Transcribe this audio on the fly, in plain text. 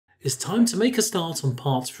It's time to make a start on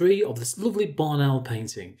part 3 of this lovely barn owl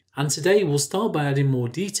painting, and today we'll start by adding more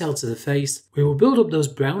detail to the face. We will build up those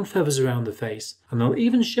brown feathers around the face, and I'll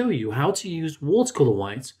even show you how to use watercolour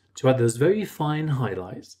white to add those very fine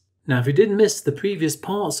highlights. Now if you did miss the previous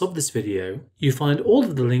parts of this video, you find all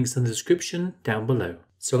of the links in the description down below.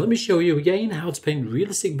 So let me show you again how to paint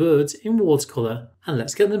realistic birds in watercolour, and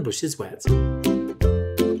let's get them brushes wet.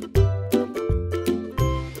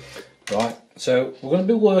 Right, so we're going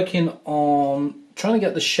to be working on trying to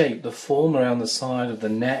get the shape, the form around the side of the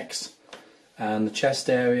necks and the chest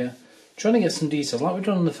area. Trying to get some detail, like we've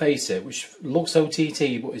done on the face here, which looks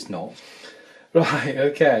OTT but it's not. Right,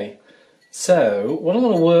 okay. So, what I'm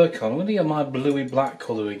going to work on, I'm going to get my bluey black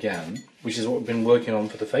colour again, which is what we've been working on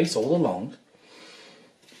for the face all along.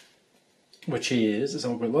 Which is, let's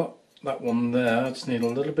have a quick look, that one there, I just need a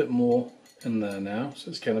little bit more in there now, so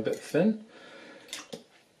it's getting a bit thin.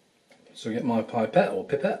 So get my pipette or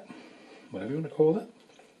pipette, whatever you want to call it.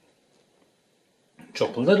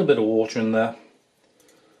 Drop a little bit of water in there,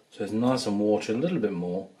 so it's nice and watery, a little bit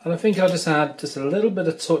more. And I think I'll just add just a little bit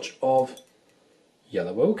of touch of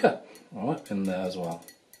yellow ochre, alright, in there as well.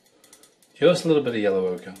 Just a little bit of yellow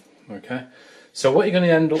ochre, okay. So what you're going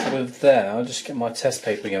to end up with there, I'll just get my test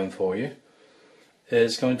paper again for you,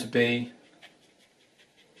 is going to be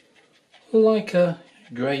like a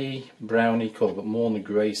grey browny colour, but more on the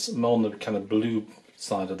grey, more on the kind of blue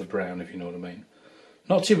side of the brown, if you know what I mean.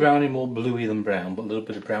 Not too browny, more bluey than brown, but a little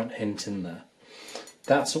bit of brown hint in there.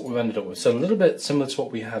 That's what we've ended up with. So a little bit similar to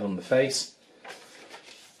what we had on the face.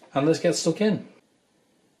 And let's get stuck in.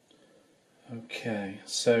 Okay,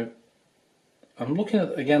 so I'm looking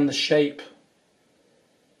at again the shape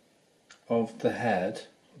of the head,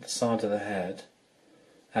 the side of the head.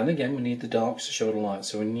 And again, we need the darks to show the light,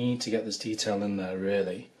 so we need to get this detail in there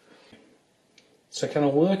really. So kind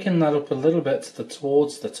of working that up a little bit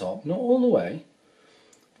towards the top, not all the way,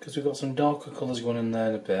 because we've got some darker colours going in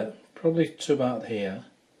there in a bit, probably to about here,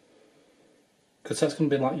 because that's going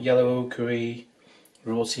to be like yellow ochre-y,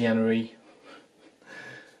 raw sienna-y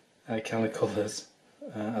kind of colours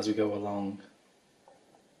as we go along.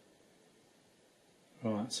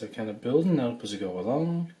 Right, so kind of building that up as we go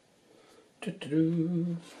along.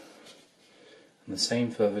 And the same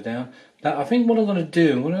further down. Now I think what I'm going to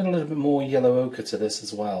do, I'm going to add a little bit more yellow ochre to this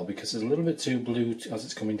as well, because it's a little bit too blue as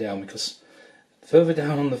it's coming down, because further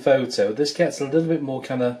down on the photo this gets a little bit more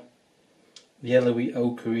kind of yellowy,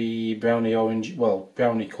 ochre-y, browny orange, well,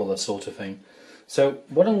 browny colour sort of thing. So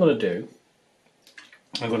what I'm going to do,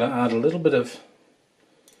 I'm going to add a little bit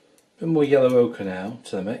more yellow ochre now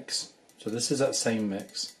to the mix. So this is that same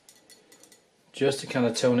mix, just to kind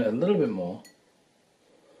of tone it a little bit more.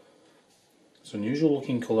 It's an unusual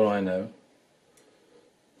looking colour, I know,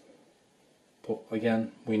 but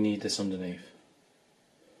again we need this underneath.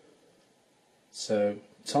 So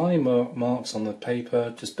tiny marks on the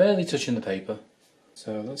paper, just barely touching the paper.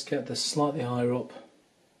 So let's get this slightly higher up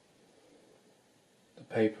the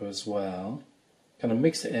paper as well. Kind of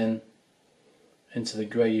mix it into the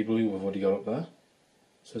grey blue we've already got up there.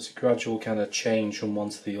 So it's a gradual kind of change from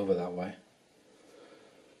one to the other that way.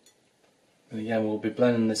 And again, we'll be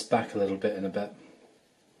blending this back a little bit in a bit.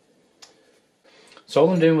 So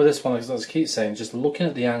all I'm doing with this one, as I keep saying, just looking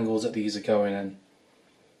at the angles that these are going in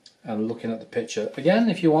and looking at the picture. Again,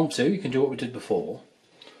 if you want to, you can do what we did before.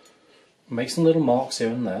 Make some little marks here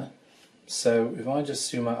and there. So if I just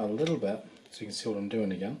zoom out a little bit, so you can see what I'm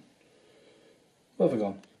doing again. Where have I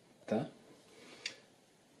gone? There.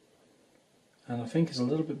 And I think it's a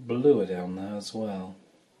little bit bluer down there as well.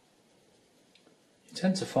 You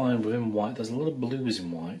tend to find within white there's a lot of blues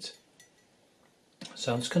in white.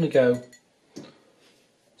 So I'm just going to go,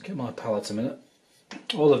 let's get my palette a minute.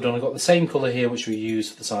 All I've done, I've got the same colour here which we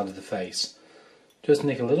used for the side of the face. Just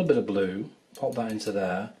nick a little bit of blue, pop that into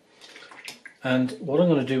there. And what I'm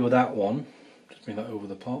going to do with that one, just bring that over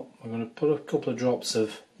the pot, I'm going to put a couple of drops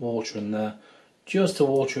of water in there just to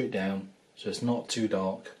water it down so it's not too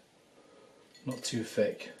dark, not too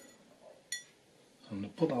thick. So I'm going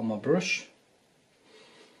to put that on my brush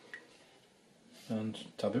and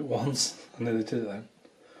dab it once. I nearly did it then.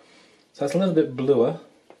 So that's a little bit bluer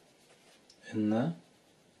in there.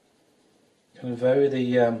 Kind of vary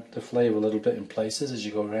the flavour a little bit in places as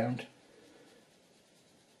you go around.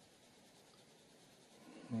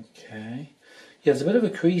 Okay. Yeah, there's a bit of a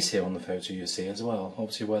crease here on the photo you see as well,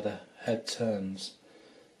 obviously where the head turns.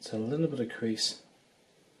 So a little bit of crease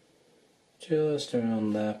just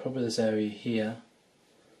around there, probably this area here.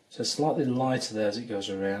 So slightly lighter there as it goes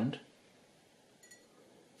around.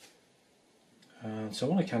 So I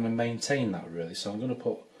want to kind of maintain that really, so I'm going to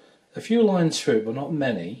put a few lines through it, but not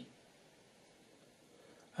many.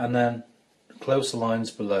 and then closer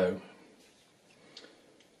lines below,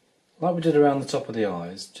 like we did around the top of the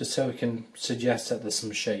eyes, just so we can suggest that there's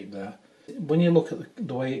some shape there. When you look at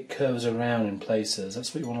the way it curves around in places,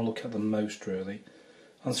 that's what you want to look at the most, really.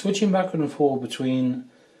 And switching backward and forward between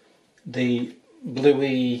the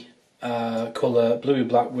bluey colour, bluey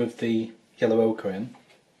black with the yellow ochre in,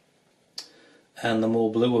 and the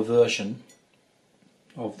more bluer version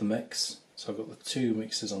of the mix. So I've got the two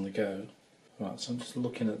mixes on the go. Right, so I'm just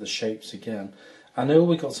looking at the shapes again. I know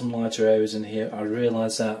we've got some lighter areas in here, I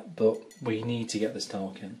realise that, but we need to get this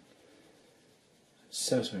dark in. It's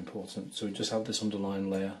so important. So we just have this underlying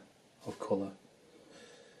layer of colour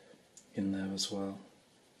in there as well.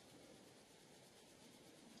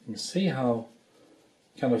 You can see how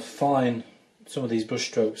kind of fine some of these brush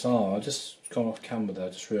strokes are. I just gone off camera there, I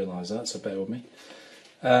just realised that, so bear with me.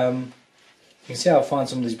 You can see how fine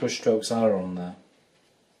some of these brush strokes are on there,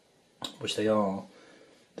 which they are.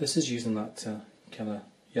 This is using that kind of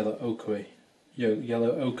yellow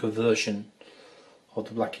ochre version of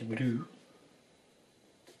the blacky blue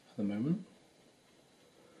at the moment.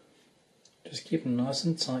 Just keep them nice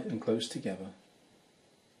and tight and close together.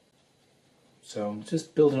 So I'm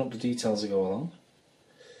just building up the details as I go along.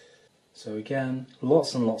 So again,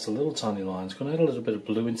 lots and lots of little tiny lines. Going to add a little bit of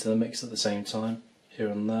blue into the mix at the same time, here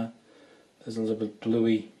and there. There's a little bit of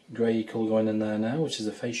bluey grey colour going in there now, which is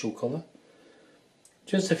a facial colour.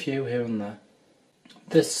 Just a few here and there.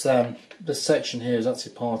 This section here is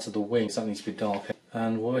actually part of the wings, that needs to be darker.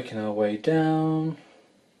 And working our way down.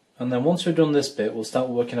 And then once we've done this bit, we'll start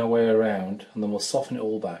working our way around, and then we'll soften it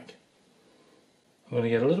all back. I'm going to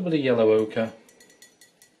get a little bit of yellow ochre,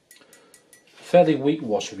 a fairly weak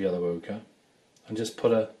wash of yellow ochre, and just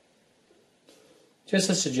put just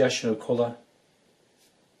a suggestion of colour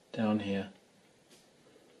down here.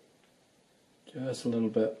 Just a little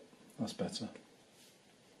bit, that's better.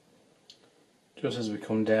 Just as we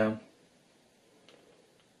come down.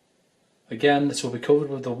 Again, this will be covered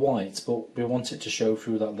with the white, but we want it to show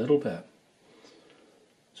through that little bit.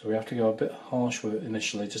 So we have to go a bit harsh with it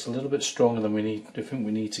initially, just a little bit stronger than we think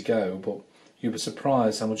we need to go, but you'll be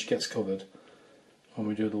surprised how much gets covered when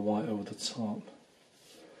we do the white over the top.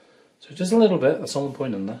 So just a little bit, that's all I'm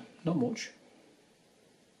putting in there, not much.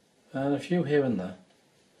 And a few here and there.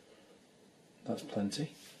 That's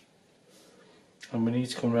plenty. And we need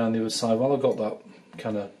to come around the other side. While I've got that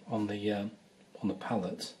kind of on the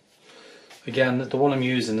palette. Again, the one I'm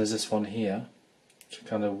using is this one here. It's a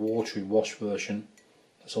kind of watery wash version.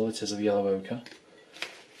 That's all it is of yellow ochre.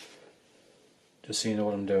 Just so you know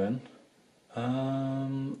what I'm doing.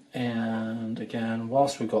 And again,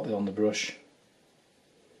 whilst we've got it on the brush,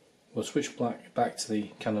 we'll switch back to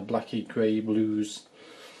the kind of blacky grey blues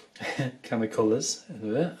kind of colours in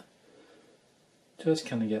a bit. Just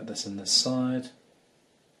kind of get this in this side.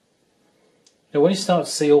 Now when you start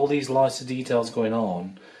to see all these lighter details going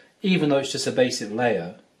on, even though it's just a basic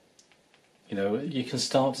layer, you know, you can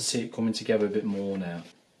start to see it coming together a bit more now.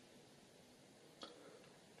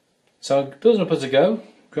 So building up as I go,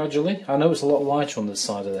 gradually. I know it's a lot lighter on this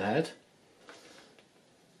side of the head,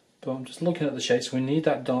 but I'm just looking at the shapes. We need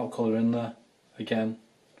that dark colour in there again.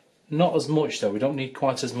 Not as much though, we don't need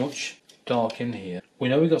quite as much dark in here. We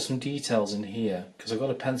know we've got some details in here, because I've got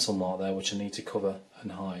a pencil mark there which I need to cover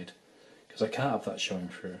and hide, because I can't have that showing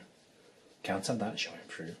through. Can't have that showing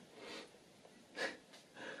through.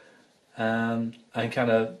 And kind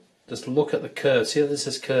of just look at the curve. See how this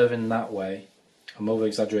is curving that way? I'm over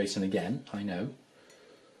exaggerating again, I know.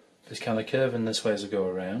 Just kind of curving this way as I go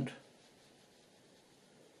around.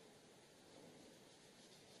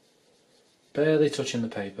 Barely touching the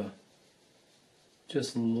paper.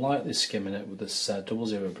 Just lightly skimming it with this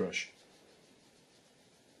 00 brush.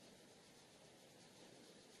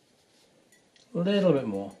 A little bit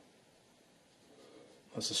more.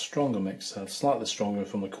 That's a stronger mix, slightly stronger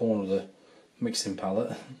from the corner of the mixing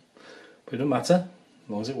palette. But it doesn't matter, as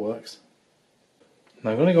long as it works.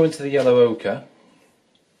 Now I'm going to go into the yellow ochre.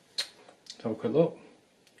 Let's have a quick look.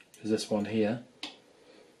 There's this one here.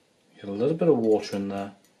 Get a little bit of water in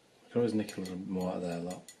there. I can always nick a little bit more out of there,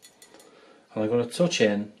 look. And I'm going to touch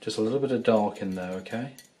in just a little bit of dark in there,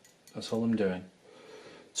 okay? That's all I'm doing.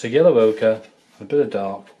 So yellow ochre, and a bit of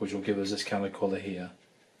dark, which will give us this kind of colour here.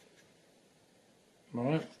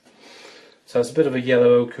 Alright? So it's a bit of a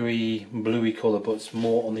yellow ochre-y, bluey colour, but it's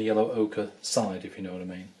more on the yellow ochre side, if you know what I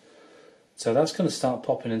mean. So that's going to start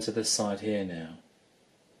popping into this side here now.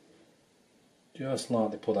 Just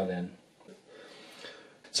lightly put that in.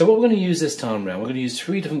 So what we're going to use this time around, we're going to use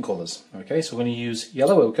 3 different colours. Okay, so we're going to use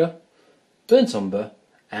yellow ochre, burnt umber,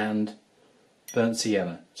 and burnt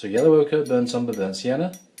sienna. So yellow ochre, burnt umber, burnt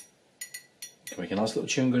sienna. Can make a nice little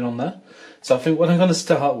tune going on there. So I think what I'm going to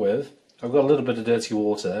start with, I've got a little bit of dirty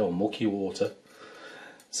water there, or mucky water.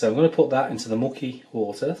 So I'm going to put that into the mucky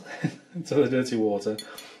water, into the dirty water.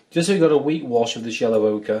 Just so you've got a weak wash of this yellow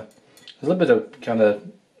ochre. There's a little bit of kind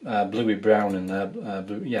of bluey brown in there, a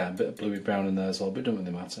bit of bluey brown in there as well, but it doesn't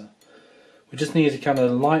really matter. We just need a kind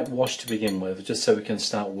of light wash to begin with, just so we can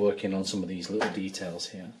start working on some of these little details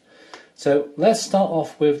here. So let's start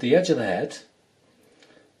off with the edge of the head.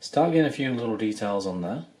 Start getting a few little details on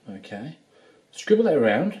there, okay. Scribble it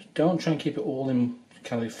around, don't try and keep it all in,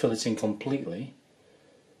 kind of fill it in completely.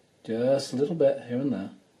 Just a little bit here and there,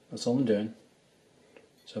 that's all I'm doing.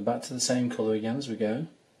 So back to the same colour again as we go.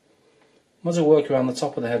 Might as well work around the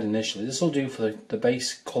top of the head initially. This will do for the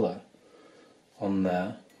base colour on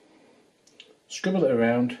there. Scribble it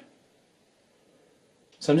around.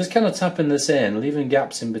 So I'm just kind of tapping this in, leaving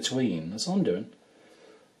gaps in between, that's all I'm doing.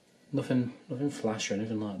 Nothing flash or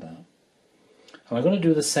anything like that. And I'm going to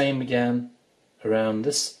do the same again around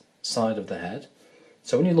this side of the head.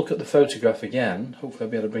 So when you look at the photograph again, hopefully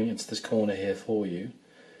I'll be able to bring it into this corner here for you.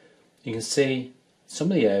 You can see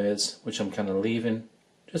some of the areas which I'm kind of leaving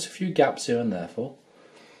just a few gaps here and there for,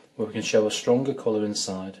 where we can show a stronger colour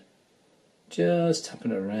inside. Just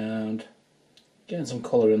tapping it around, getting some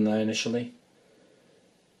colour in there initially.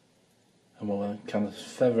 And we'll kind of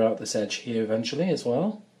feather out this edge here eventually as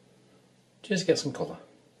well. Just get some colour.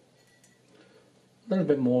 A little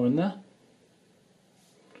bit more in there.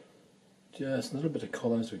 Just a little bit of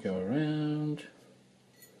colour as we go around.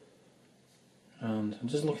 And I'm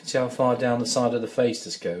just looking to see how far down the side of the face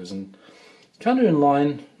this goes, and kind of in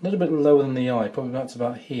line, a little bit lower than the eye, probably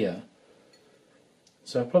about here.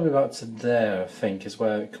 So probably about to there I think is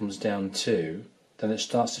where it comes down to. Then it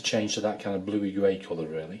starts to change to that kind of bluey grey colour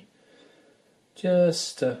really.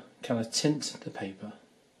 Just to kind of tint the paper.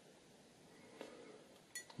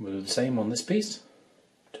 We'll do the same on this piece.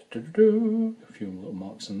 A few little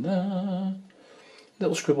marks in there.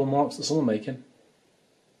 Little scribble marks, that's all I'm making.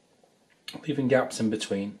 Leaving gaps in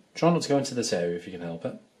between. Try not to go into this area if you can help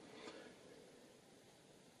it.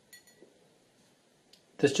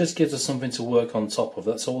 This just gives us something to work on top of,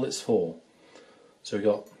 that's all it's for. So we've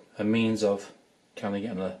got a means of kind of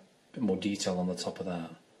getting a bit more detail on the top of that. A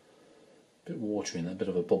bit watery in there, a bit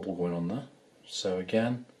of a bubble going on there. So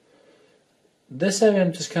again, this area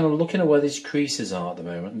I'm just kind of looking at where these creases are at the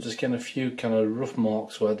moment and just getting a few kind of rough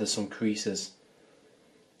marks where there's some creases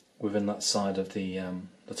within that side of the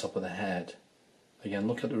top of the head. Again,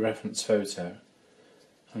 look at the reference photo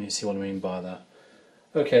and you see what I mean by that.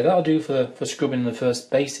 Okay, that'll do for scrubbing the first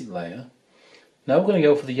basic layer. Now we're going to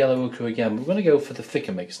go for the yellow ochre again. We're going to go for the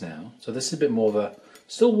thicker mix now. So this is a bit more of a,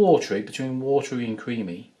 still watery, between watery and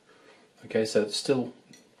creamy. Okay, so it still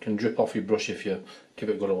can drip off your brush if you give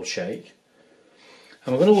it a good old shake.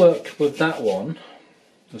 And we're going to work with that one.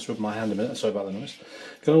 Just rub my hand a minute, sorry about the noise.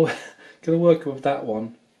 Going to work with that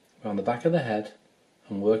one around the back of the head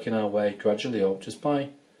and working our way gradually up just by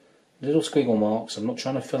little squiggle marks. I'm not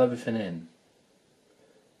trying to fill everything in.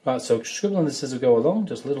 Right, so scribbling this as we go along,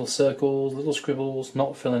 just little circles, little scribbles,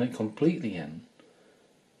 not filling it completely in.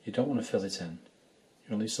 You don't want to fill it in. You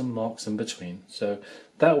want to leave some marks in between. So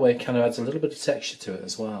that way it kind of adds a little bit of texture to it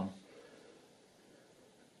as well.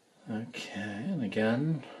 Okay, and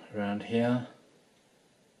again, around here,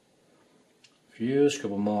 a few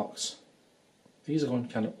scribble marks. These are going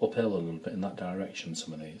kind of uphill a little bit in that direction,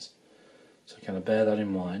 some of these. So kind of bear that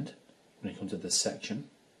in mind when you come to this section.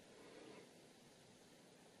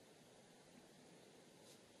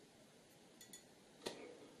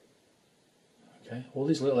 Okay, all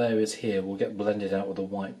these little areas here will get blended out with the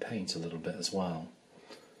white paint a little bit as well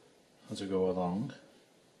as we go along.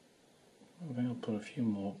 I think I'll put a few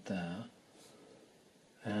more up there,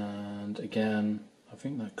 and again I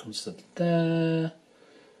think that comes to there,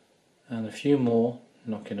 and a few more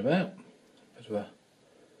knocking about, bit of a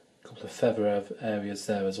couple of feather areas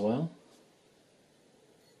there as well.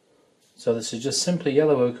 So this is just simply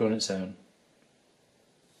yellow ochre on its own.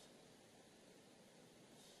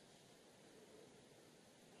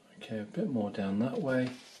 Okay, a bit more down that way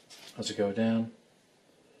as we go down,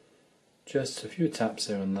 just a few taps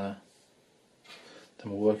here and there.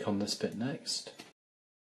 Then we'll work on this bit next.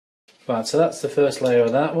 Right, so that's the first layer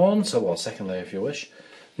of that one, so well, second layer if you wish.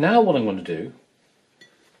 Now what I'm going to do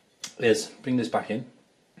is bring this back in.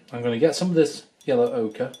 I'm going to get some of this yellow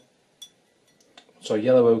ochre,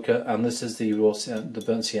 and this is the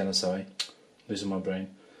burnt sienna, sorry, losing my brain.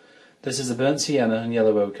 This is the burnt sienna and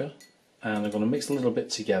yellow ochre, and I'm going to mix a little bit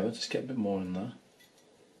together, just get a bit more in there.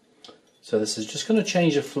 So this is just going to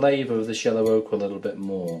change the flavour of this yellow ochre a little bit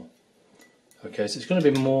more. Okay, so it's going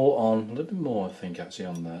to be more on, a little bit more I think actually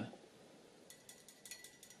on there.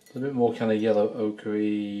 a bit more kind of yellow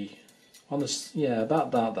ochre-y on this, yeah,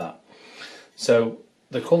 about that. So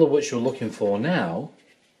the colour which you're looking for now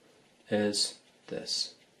is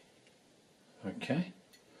this. Okay,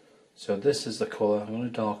 so this is the colour. I'm going to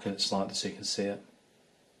darken it slightly so you can see it.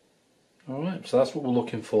 Alright, so that's what we're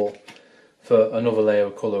looking for another layer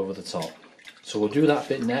of colour over the top. So we'll do that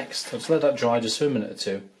bit next. Let's let that dry just for a minute or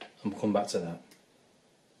two and we'll come back to that.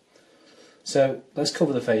 So let's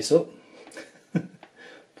cover the face up.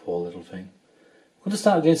 Poor little thing. I'm going to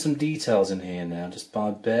start getting some details in here now, just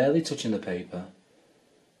by barely touching the paper.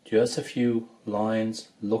 Just a few lines,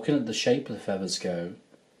 looking at the shape of the feathers go.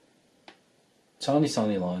 Tiny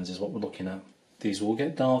lines is what we're looking at. These will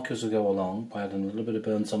get darker as we go along by adding a little bit of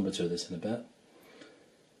burnt umber to this in a bit.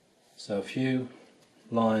 So a few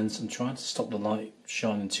lines and trying to stop the light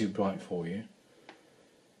shining too bright for you.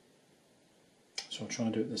 So I'll try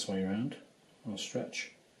and do it this way around. I'll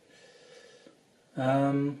stretch.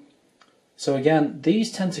 So again,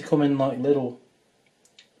 these tend to come in like little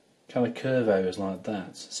kind of curve areas like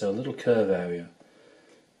that. So a little curve area.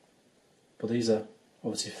 But these are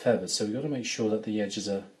obviously feathers, so we've got to make sure that the edges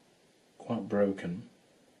are quite broken.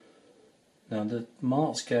 Now the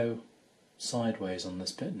marks go sideways on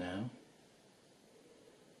this bit now.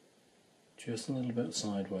 Just a little bit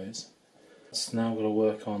sideways. So now we're going to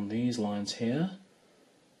work on these lines here.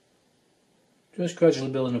 Just gradually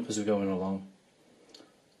building up as we're going along.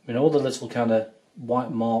 I mean, all the little kind of white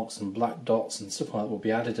marks and black dots and stuff like that will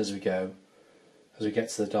be added as we go, as we get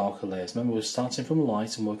to the darker layers. Remember, we're starting from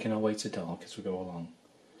light and working our way to dark as we go along.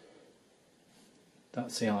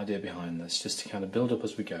 That's the idea behind this, just to kind of build up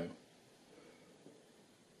as we go.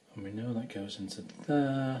 And we know that goes into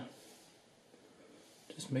there.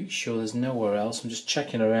 Just make sure there's nowhere else. I'm just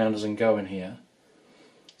checking around as I'm going here.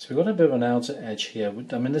 So we've got a bit of an outer edge here.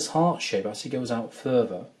 I mean, this heart shape actually goes out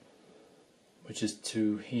further, which is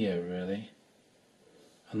to here really.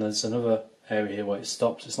 And there's another area here where it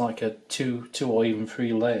stops. It's like a two or even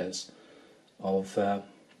three layers of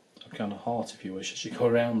kind of heart, if you wish, as you go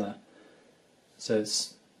around there. So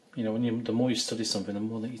it's, you know, the more you study something, the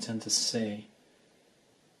more that you tend to see.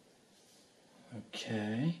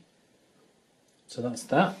 Okay, so that's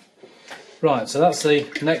that. Right, so that's the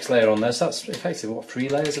next layer on there. So that's effectively what, 3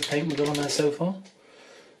 layers of paint we've got on there so far.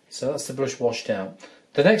 So that's the brush washed out.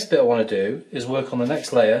 The next bit I want to do is work on the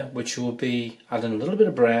next layer, which will be adding a little bit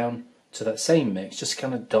of brown to that same mix, just to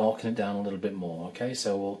kind of darken it down a little bit more. Okay,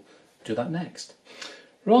 so we'll do that next.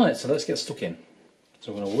 Right, so let's get stuck in.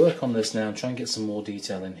 So we're going to work on this now and try and get some more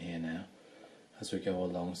detail in here now as we go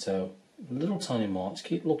along. So little tiny marks,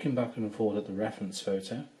 keep looking back and forward at the reference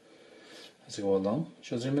photo as we go along.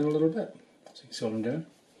 Shall I zoom in a little bit so you can see what I'm doing?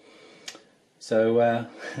 So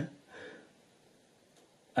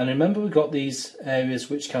and remember, we've got these areas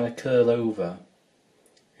which kind of curl over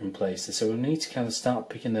in places, so we need to kind of start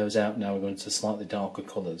picking those out now. We're going to slightly darker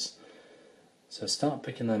colours, so start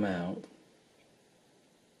picking them out.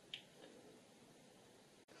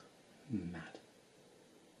 Mad.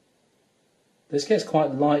 This gets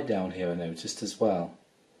quite light down here, I noticed as well,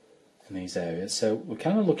 in these areas. So we're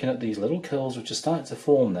kind of looking at these little curls which are starting to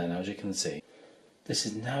form there now, as you can see. This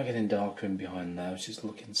is now getting darker in behind there, which is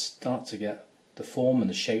looking start to get the form and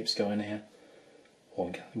the shapes going here. Oh,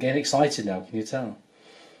 I'm getting excited now, can you tell?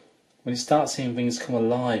 When you start seeing things come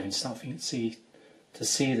alive and start to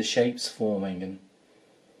see the shapes forming, and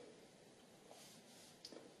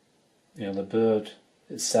you know, the bird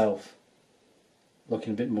itself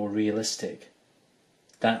looking a bit more realistic,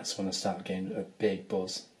 that's when I start getting a big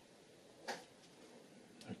buzz.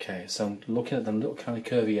 Okay, so I'm looking at them little kind of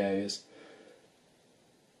curvy areas.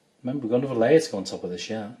 Remember, we've got another layer to go on top of this,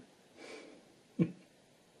 yeah.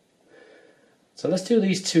 So let's do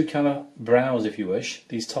these two kind of brows, if you wish,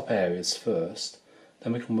 these top areas first,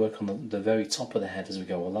 then we can work on the very top of the head as we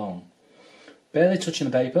go along. Barely touching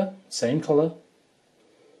the paper, same colour,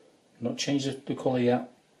 not changed the colour yet,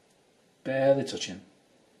 barely touching.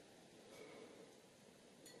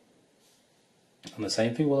 And the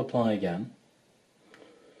same thing will apply again.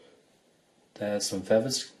 There's some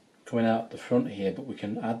feathers coming out the front here, but we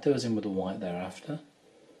can add those in with the white thereafter.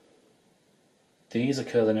 These are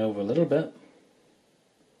curling over a little bit.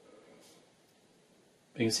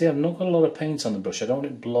 But you can see I've not got a lot of paint on the brush. I don't want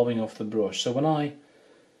it blowing off the brush. So when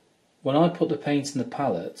I put the paint in the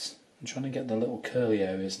palette, I'm trying to get the little curly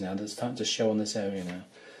areas now. They're starting to show on this area now.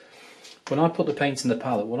 When I put the paint in the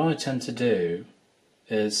palette, what I tend to do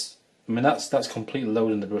is, I mean, that's completely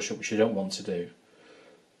loading the brush up, which you don't want to do.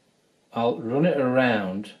 I'll run it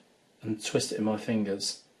around and twist it in my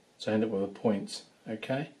fingers so I end up with a point.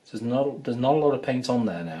 Okay, so there's not a lot of paint on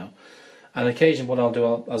there now, And occasionally what I'll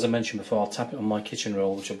do, as I mentioned before, I'll tap it on my kitchen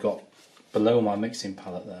roll, which I've got below my mixing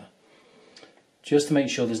palette there, just to make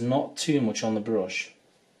sure there's not too much on the brush.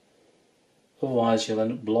 Otherwise you'll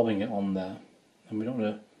end up blobbing it on there, and we don't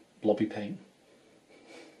want to blobby paint.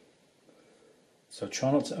 So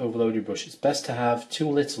try not to overload your brush. It's best to have too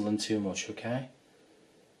little than too much, okay?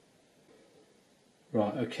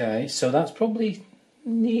 Right, okay, so that's probably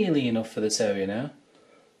nearly enough for this area now.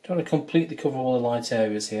 Don't want to completely cover all the light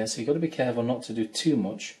areas here, so you've got to be careful not to do too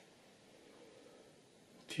much.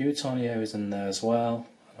 A few tiny areas in there as well,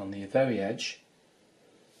 and on the very edge.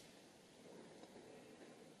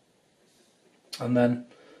 And then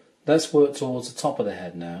let's work towards the top of the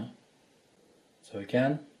head now. So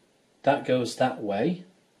again, that goes that way,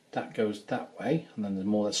 that goes that way, and then there's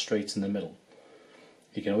more or less straight in the middle.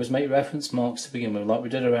 You can always make reference marks to begin with, like we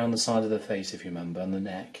did around the side of the face, if you remember, and the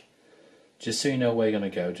neck. Just so you know where you're going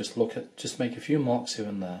to go, just make a few marks here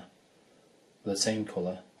and there with the same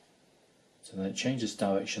colour. So then it changes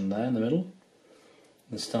direction there in the middle,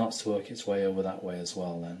 and starts to work its way over that way as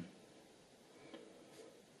well then.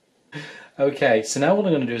 Okay, so now what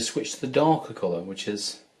I'm going to do is switch to the darker colour, which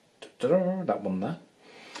is that one there.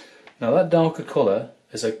 Now that darker colour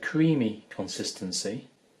is a creamy consistency,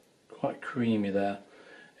 quite creamy there.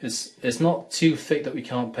 It's not too thick that we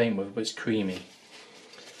can't paint with, but it's creamy.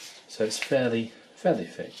 So it's fairly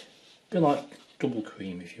thick, a bit like double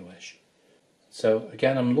cream if you wish. So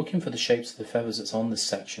again, I'm looking for the shapes of the feathers that's on this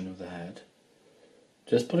section of the head.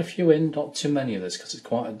 Just put a few in, not too many of this, because it's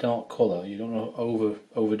quite a dark colour. You don't want to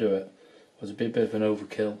overdo it. It was a bit of an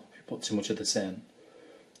overkill if you put too much of this in.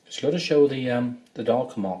 Because you've got to show the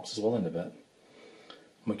darker marks as well in a bit. And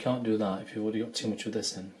we can't do that if you've already got too much of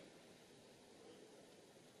this in.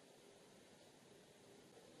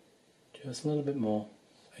 Just a little bit more.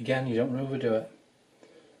 Again, you don't want to overdo it.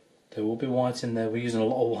 There will be white in there. We're using a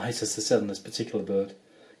lot of white, as I said, on this particular bird,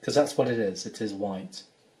 because that's what it is. It is white.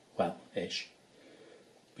 Well, ish.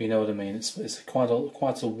 But you know what I mean. It's quite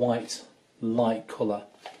a white, light colour,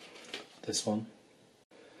 this one.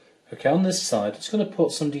 Okay, on this side, I'm just going to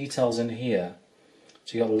put some details in here.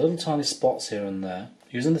 So you've got little tiny spots here and there,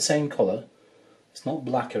 using the same colour. It's not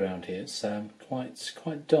black around here. It's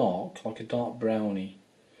quite dark, like a dark browny,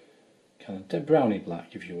 kind of browny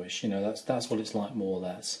black, if you wish. You know, that's what it's like more or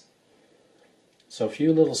less. So a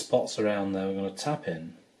few little spots around there we're going to tap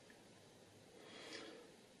in,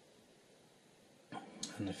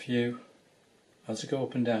 and a few as I go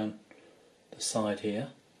up and down the side here,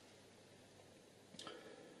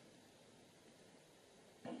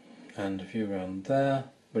 and a few around there.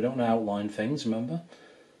 We don't want to outline things, remember,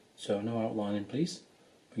 so no outlining please.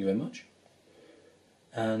 Thank you very much.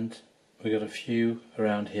 And we've got a few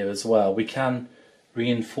around here as well. We can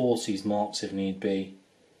reinforce these marks if need be,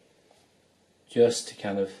 just to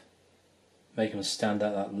kind of make them stand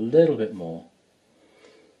out that little bit more,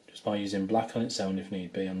 just by using black on its own if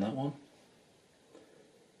need be on that one.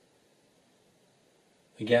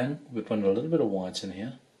 Again, we're putting a little bit of white in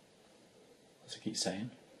here, as I keep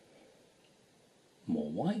saying. More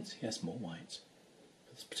white? Yes, more white.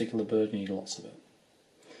 For this particular bird, you need lots of it.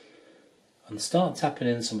 And start tapping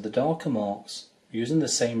in some of the darker marks using the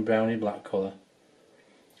same browny black colour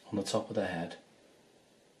on the top of the head.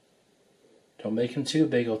 Don't make them too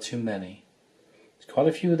big or too many. There's quite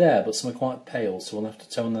a few there, but some are quite pale, so we'll have to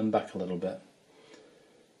tone them back a little bit.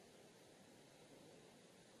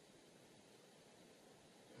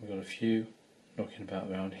 We've got a few knocking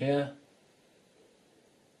about around here,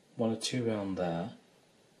 one or two around there.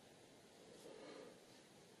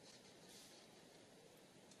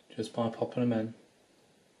 Just by popping them in.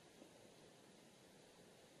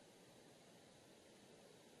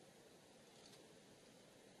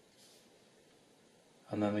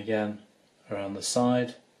 And then again around the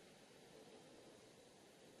side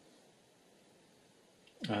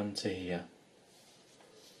and to here.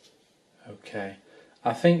 Okay,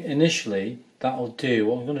 I think initially that'll do.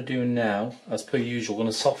 What I'm going to do now, as per usual, I'm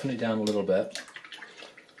going to soften it down a little bit,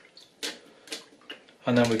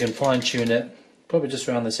 and then we can fine tune it, probably just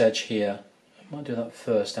around this edge here. I might do that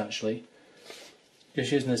first actually,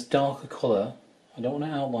 just using this darker colour. I don't want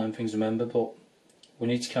to outline things, remember, but we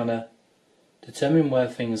need to kind of determine where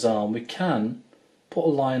things are, and we can put a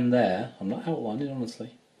line there. I'm not outlining,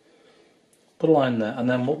 honestly. Put a line there, and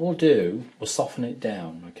then what we'll do, we'll soften it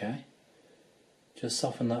down, okay? Just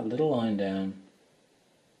soften that little line down,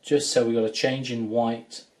 just so we've got a change in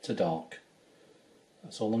white to dark.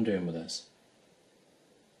 That's all I'm doing with this.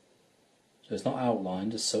 So it's not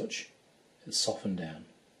outlined as such, it's softened down.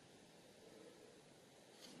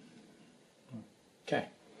 Okay.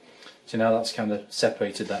 So now that's kind of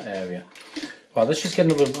separated that area. Right, let's just get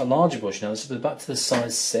a larger brush now. Let's go back to the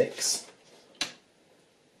size 6.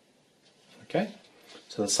 Okay,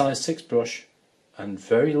 so the size 6 brush, and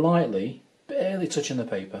very lightly, barely touching the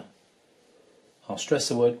paper. I'll stress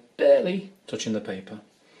the word barely touching the paper.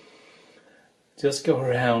 Just go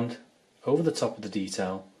around over the top of the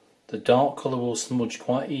detail. The dark colour will smudge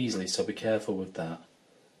quite easily, so be careful with that.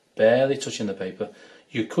 Barely touching the paper.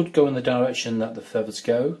 You could go in the direction that the feathers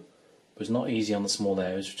go, but it's not easy on the small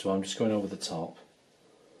areas, so I'm just going over the top.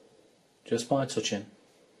 Just by touching,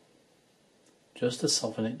 just to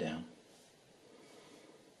soften it down.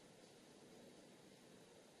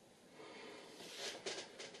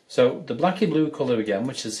 So the blacky blue colour again,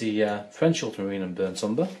 which is the French ultramarine and burnt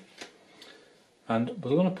umber, and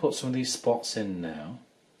we're going to put some of these spots in now.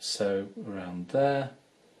 So around there,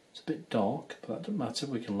 it's a bit dark, but that doesn't matter.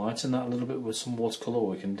 We can lighten that a little bit with some watercolour, or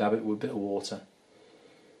we can dab it with a bit of water.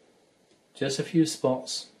 Just a few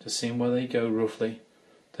spots, just seeing where they go roughly.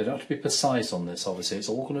 They don't have to be precise on this, obviously. It's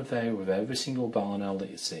all going to vary with every single barn owl that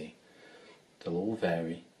you see. They'll all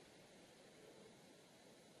vary.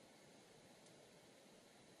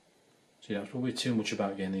 So you don't have to worry too much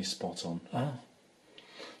about getting these spots on. Ah,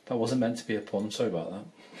 that wasn't meant to be a pun, sorry about that.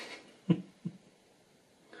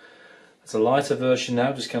 It's a lighter version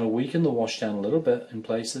now, just kind of weaken the wash down a little bit in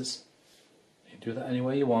places. You can do that any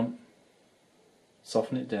way you want.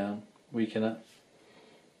 Soften it down, weaken it.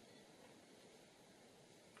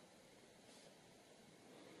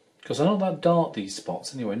 Because they're not that dark, these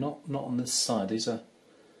spots anyway, not on this side. These are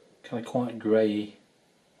kind of quite grey,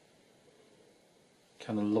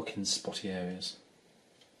 kind of looking spotty areas.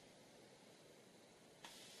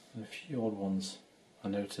 And a few odd ones I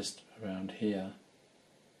noticed around here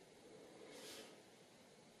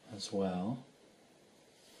as well.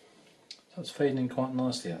 That's fading in quite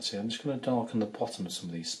nicely actually. I'm just going to darken the bottom of some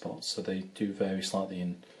of these spots so they do vary slightly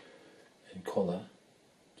in colour.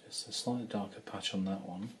 Just a slightly darker patch on that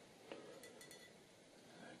one.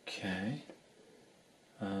 Okay,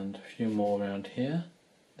 and a few more around here.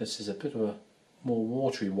 This is a bit of a more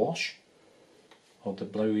watery wash of the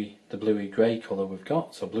bluey grey colour we've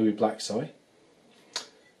got, so bluey black, sorry.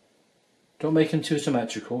 Don't make them too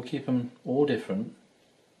symmetrical, keep them all different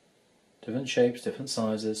shapes, different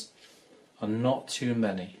sizes, and not too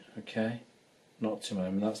many, okay? Not too many.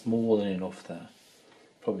 I mean, that's more than enough there.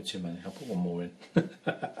 Probably too many. I'll put one more in.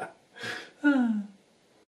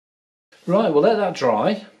 Right, we'll let that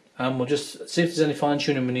dry and we'll just see if there's any fine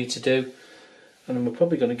tuning we need to do, and then we're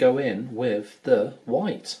probably going to go in with the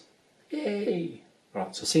white. Yay!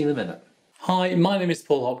 Right, so see you in a minute. Hi, my name is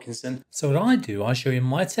Paul Hopkinson. So what I do, I show you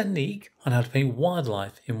my technique on how to paint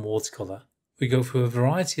wildlife in watercolour. We go through a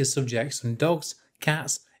variety of subjects on dogs,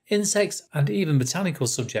 cats, insects and even botanical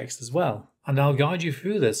subjects as well. And I'll guide you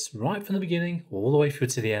through this right from the beginning all the way through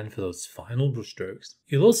to the end for those final brush strokes.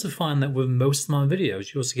 You'll also find that with most of my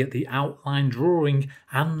videos you also get the outline drawing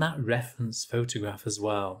and that reference photograph as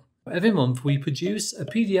well. Every month we produce a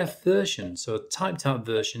PDF version, so a typed out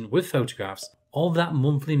version with photographs of that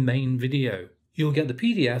monthly main video. You'll get the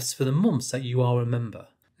PDFs for the months that you are a member.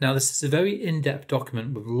 Now this is a very in-depth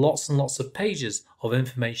document with lots and lots of pages of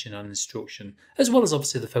information and instruction, as well as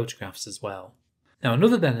obviously the photographs as well. Now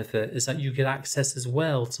another benefit is that you get access as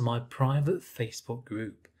well to my private Facebook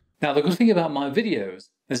group. Now the good thing about my videos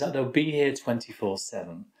is that they'll be here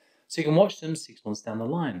 24/7. So you can watch them 6 months down the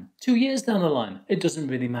line, 2 years down the line, it doesn't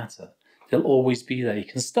really matter. They'll always be there. You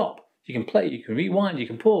can stop, you can play, you can rewind, you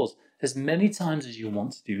can pause as many times as you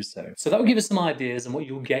want to do so. So that will give us some ideas on what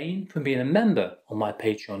you'll gain from being a member on my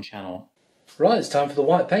Patreon channel. Right, it's time for the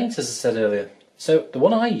white paint as I said earlier. So the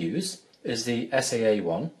one I use is the SAA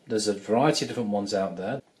one. There's a variety of different ones out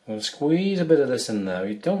there. I'm going to squeeze a bit of this in there.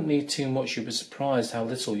 You don't need too much, you'll be surprised how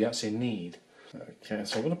little you actually need. Okay,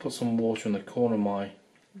 so I'm going to put some water in the corner of my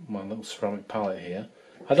little ceramic palette here.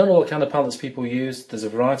 I don't know what kind of palettes people use. There's a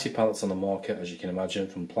variety of palettes on the market, as you can imagine,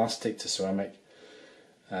 from plastic to ceramic.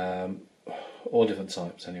 All different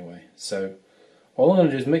types anyway. So all I'm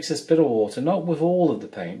going to do is mix this bit of water, not with all of the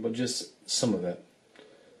paint, but just some of it.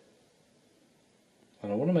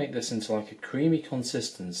 And I want to make this into like a creamy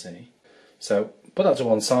consistency. So put that to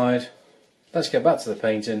one side. Let's get back to the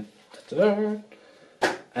painting. Ta-da!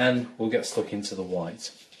 And we'll get stuck into the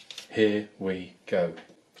white. Here we go.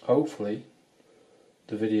 Hopefully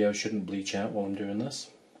the video shouldn't bleach out while I'm doing this.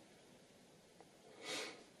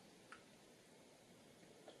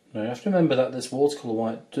 Now you have to remember that this watercolour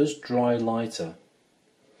white does dry lighter.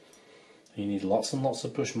 You need lots and lots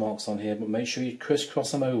of brush marks on here, but make sure you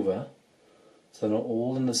crisscross them over so they're not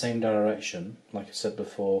all in the same direction, like I said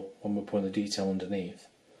before when we're putting the detail underneath.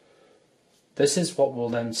 This is what will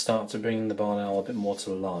then start to bring the barn owl a bit more to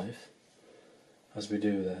life. as we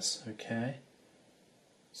do this, okay?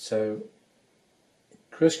 So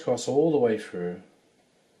crisscross all the way through.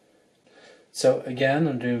 So again,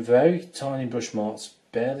 I'm doing very tiny brush marks,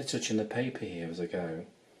 barely touching the paper here as I go.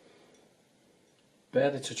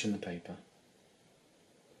 Barely touching the paper.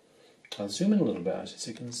 I'll zoom in a little bit actually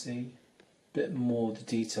so you can see a bit more of the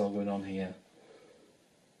detail going on here.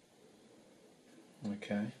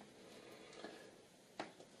 Okay.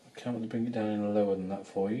 I can't really bring it down any lower than that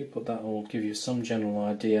for you, but that will give you some general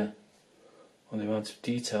idea on the amount of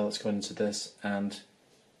detail that's going into this and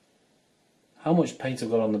how much paint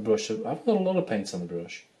I've got on the brush. I've got a lot of paint on the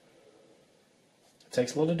brush. It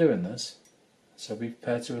takes a lot of doing this, so be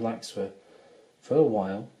prepared to relax for a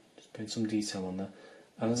while. Just putting some detail on there.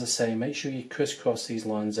 And as I say, make sure you crisscross these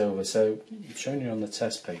lines over. So I've shown you on the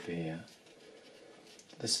test paper here.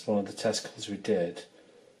 This is one of the test colours we did.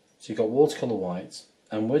 So you've got watercolour white,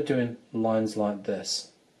 and we're doing lines like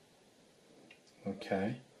this.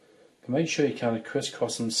 Okay. But make sure you kind of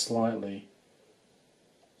crisscross them slightly.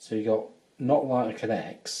 So you got not like an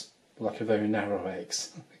X, but like a very narrow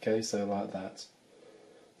X. Okay, so like that.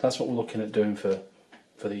 That's what we're looking at doing for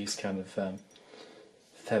these kind of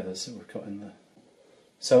feathers that we've got in there.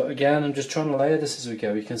 So again, I'm just trying to layer this as we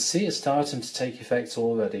go. You can see it's starting to take effect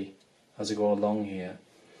already as I go along here.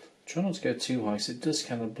 Try not to go too high, because it does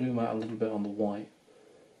kind of bloom out a little bit on the white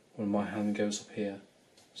when my hand goes up here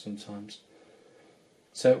sometimes.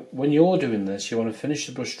 So when you're doing this, you want to finish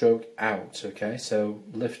the brush stroke out, okay? So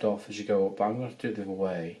lift off as you go up, but I'm going to do it the other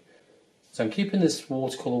way. So I'm keeping this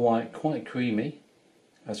watercolour white quite creamy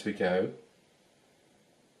as we go.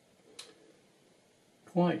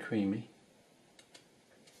 Quite creamy.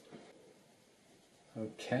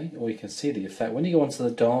 Okay, or you can see the effect. When you go onto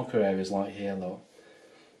the darker areas like here, look,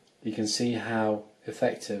 you can see how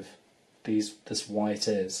effective this white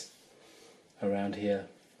is around here.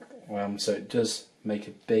 So it does make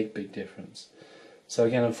a big difference. So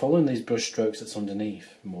again, I'm following these brush strokes that's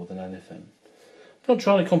underneath more than anything. I'm not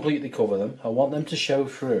trying to completely cover them. I want them to show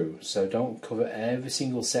through, so don't cover every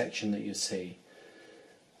single section that you see.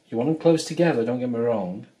 You want them close together, don't get me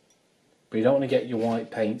wrong, but you don't want to get your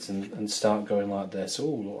white paint and start going like this. Oh,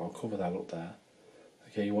 look, I'll cover that up there.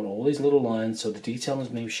 Okay, you want all these little lines so the detail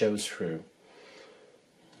underneath shows through.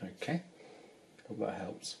 Okay, hope that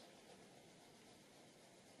helps.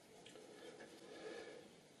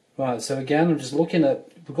 Right, so again, I'm just looking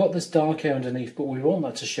at, we've got this dark area underneath, but we want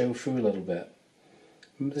that to show through a little bit.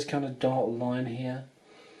 Remember this kind of dark line here?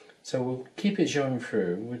 So we'll keep it showing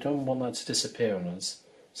through. We don't want that to disappear on us.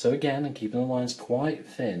 So again, I'm keeping the lines quite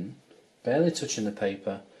thin, barely touching the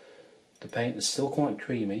paper. The paint is still quite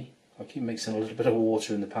creamy. I'll keep mixing a little bit of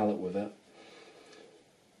water in the palette with it.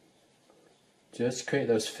 Just create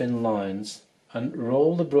those thin lines and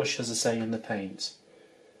roll the brush, as I say, in the paint.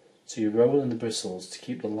 So you roll in the bristles to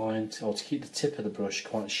keep the line, or to keep the tip of the brush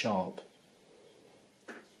quite sharp.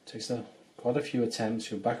 Takes quite a few attempts.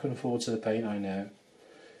 You're back and forward to the paint, I know.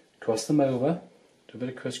 Cross them over. Do a bit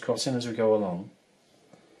of crisscrossing as we go along.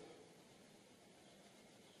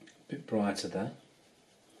 A bit brighter there.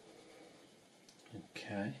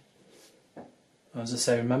 Okay. As I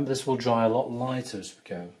say, remember this will dry a lot lighter as we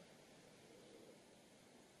go.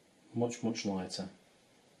 Much lighter.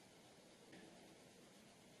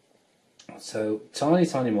 So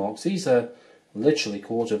tiny marks. These are literally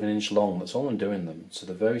 1/4 of an inch long. That's all I'm doing them. So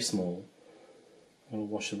they're very small. I'm going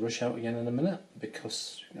to wash the brush out again in a minute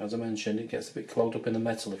because, as I mentioned, it gets a bit clogged up in the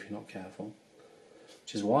metal if you're not careful.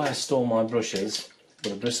 Which is why I store my brushes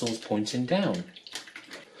with the bristles pointing down.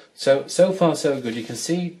 So far so good. You can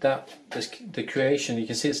see that the creation, you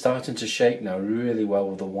can see it's starting to shape now really well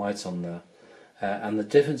with the white on there. And the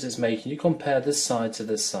difference it's making, you compare this side to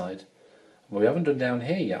this side. We haven't done down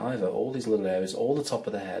here yet either, all these little areas, all the top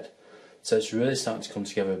of the head. So it's really starting to come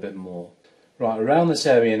together a bit more. Right, around this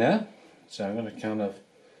area now, so I'm going to kind of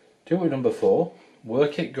do what we've done before,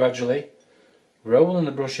 work it gradually, rolling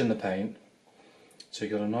the brush in the paint, so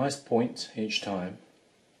you've got a nice point each time.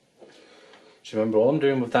 So remember, all I'm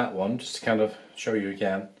doing with that one, just to kind of show you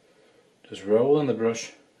again, just rolling the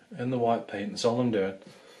brush in the white paint, that's all I'm doing.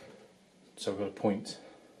 So I've got a point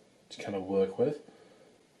to kind of work with.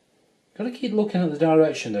 Got to keep looking at the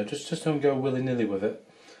direction though, just don't go willy-nilly with it.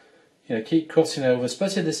 You know, keep crossing over,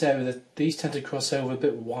 especially this area, these tend to cross over a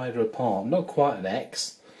bit wider apart. Not quite an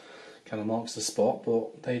X, kind of marks the spot,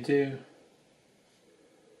 but they do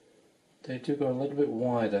go a little bit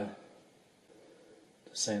wider.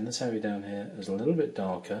 Just saying, this area down here is a little bit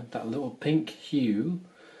darker. That little pink hue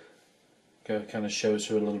kind of shows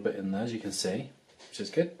through a little bit in there, as you can see, which is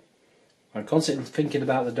good. I'm constantly thinking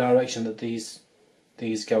about the direction that these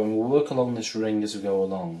go, and we'll work along this ring as we go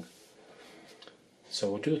along. So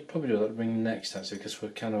we'll probably do that ring next actually, because we're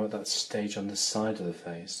kind of at that stage on this side of the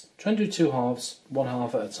face. Try and do two halves, one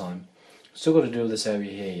half at a time. Still got to do this area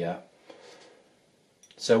here yet.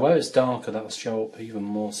 So where it's darker, that'll show up even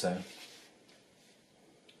more so.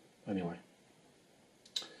 Anyway.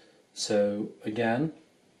 So again,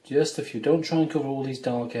 just if you don't try and cover all these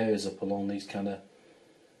dark areas up along these kind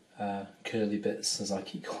of curly bits, as I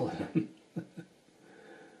keep calling them.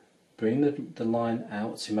 Bring the line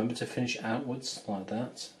out, so remember to finish outwards like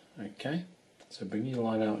that. Okay, so bring your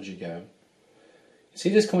line out as you go. You see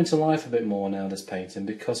this coming to life a bit more now, this painting,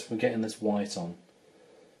 because we're getting this white on.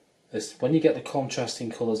 When you get the contrasting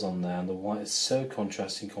colours on there, and the white is so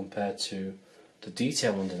contrasting compared to the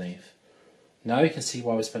detail underneath. Now you can see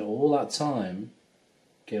why we spent all that time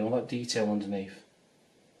getting all that detail underneath.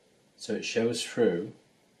 So it shows through.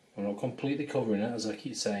 We're not completely covering it, as I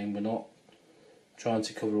keep saying, we're not trying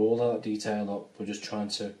to cover all that detail up, we're just trying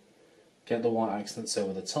to get the white accents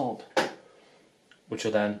over the top, which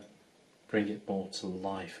will then bring it more to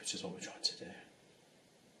life, which is what we're trying to do.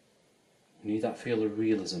 We need that feel of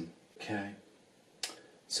realism. Okay,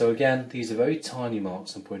 so again, these are very tiny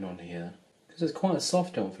marks I'm putting on here, because it's quite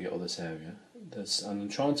soft, don't forget, all this area. And I'm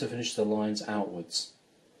trying to finish the lines outwards.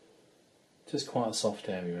 Just quite a soft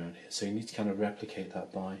area around here, so you need to kind of replicate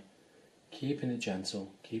that by keeping it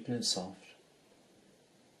gentle, keeping it soft.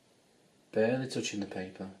 Barely touching the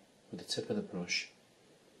paper with the tip of the brush,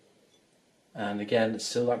 and again it's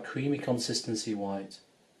still that creamy consistency white.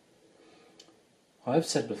 I've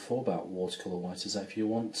said before about watercolour white is that if you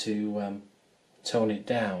want to tone it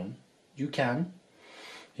down, you can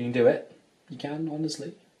do it, you can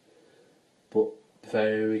honestly, but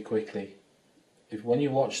very quickly. When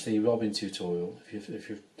you watch the Robin tutorial, if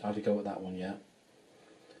you've had a go at that one yet,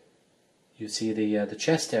 you see the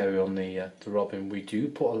chest area on the Robin. We do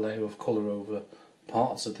put a layer of colour over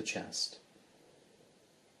parts of the chest,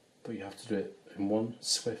 but you have to do it in one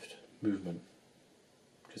swift movement,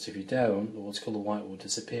 because if you don't, the watercolour white will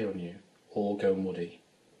disappear on you or go muddy.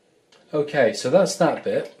 Okay, so that's that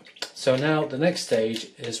bit. So now the next stage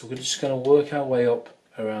is we're just going to work our way up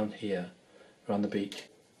around here, around the beak.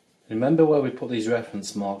 Remember where we put these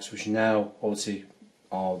reference marks, which now obviously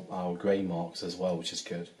are our grey marks as well, which is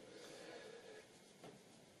good.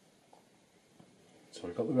 So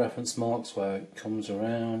we've got the reference marks where it comes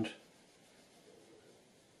around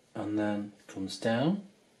and then comes down.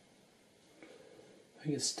 I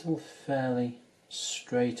think it's still fairly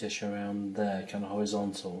straightish around there, kind of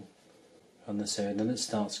horizontal on this area, then it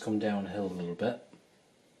starts to come downhill a little bit.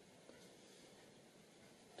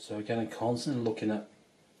 So again, I'm constantly looking at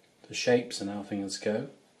the shapes and how things go.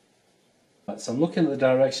 Right, so I'm looking at the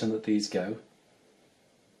direction that these go.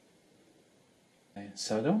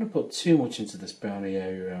 So I don't want to put too much into this browny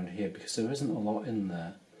area around here, because there isn't a lot in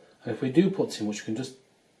there. And if we do put too much, we can just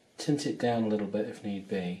tint it down a little bit if need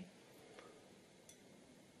be.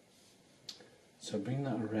 So bring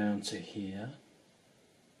that around to here.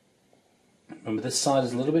 Remember, this side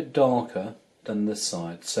is a little bit darker than this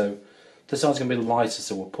side, so this side's going to be lighter,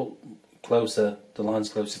 so we'll put the lines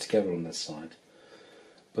closer together on this side.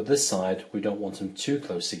 But this side, we don't want them too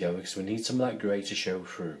close together, because we need some of that grey to show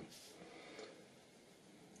through.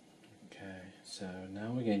 So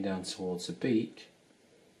now we're getting down towards the beak,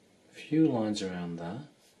 a few lines around there.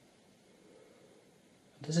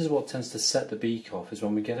 This is what tends to set the beak off, is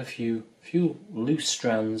when we get a few loose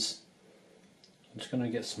strands. I'm just going to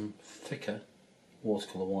get some thicker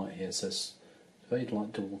watercolour white here, so it's very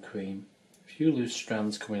light double cream. A few loose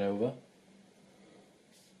strands coming over, a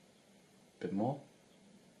bit more,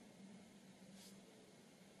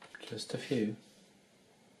 just a few,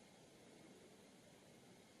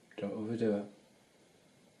 don't overdo it.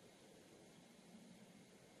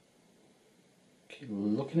 Keep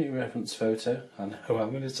looking at your reference photo. I know how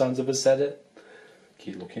many times I've said it.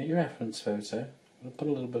 Keep looking at your reference photo. I'm going to put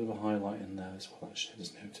a little bit of a highlight in there as well, actually, I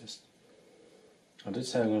just noticed. I did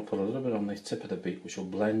say I'm going to put a little bit on the tip of the beak, which will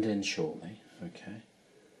blend in shortly. Okay.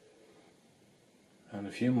 And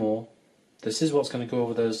a few more. This is what's going to go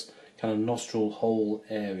over those kind of nostril hole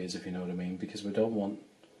areas, if you know what I mean, because we want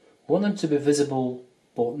them to be visible,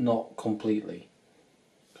 but not completely.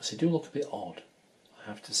 Because they do look a bit odd, I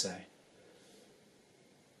have to say.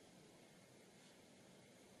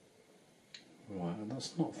 Right, and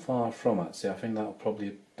that's not far from actually. I think that'll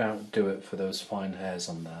probably about do it for those fine hairs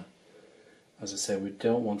on there. As I say, we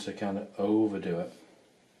don't want to kind of overdo it.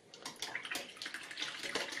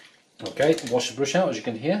 Okay, wash the brush out, as you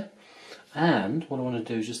can hear. And what I want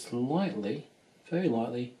to do is just lightly, very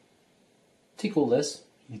lightly, tickle this.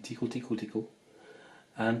 Tickle, tickle, tickle.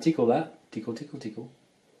 And tickle that. Tickle, tickle, tickle.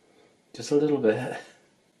 Just a little bit.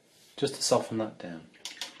 just to soften that down.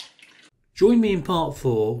 Join me in part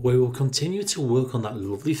 4 where we'll continue to work on that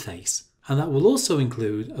lovely face, and that will also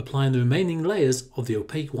include applying the remaining layers of the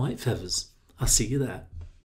opaque white feathers. I'll see you there.